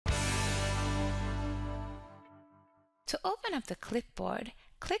To open up the clipboard,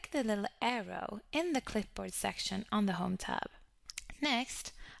 click the little arrow in the clipboard section on the Home tab.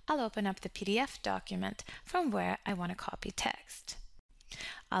 Next, I'll open up the PDF document from where I want to copy text.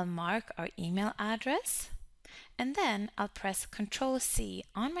 I'll mark our email address, and then I'll press Ctrl+C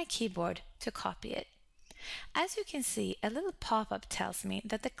on my keyboard to copy it. As you can see, a little pop-up tells me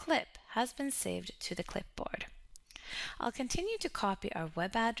that the clip has been saved to the clipboard. I'll continue to copy our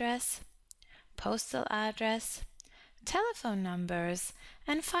web address, postal address, telephone numbers,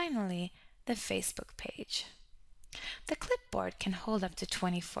 and finally, the Facebook page. The clipboard can hold up to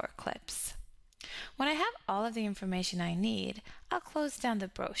 24 clips. When I have all of the information I need, I'll close down the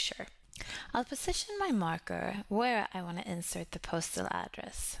brochure. I'll position my marker where I want to insert the postal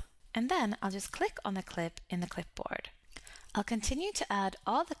address, and then I'll just click on the clip in the clipboard. I'll continue to add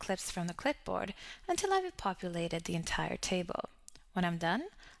all the clips from the clipboard until I've populated the entire table. When I'm done,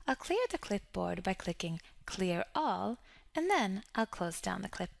 I'll clear the clipboard by clicking Clear All, and then I'll close down the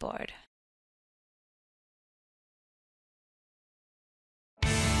clipboard.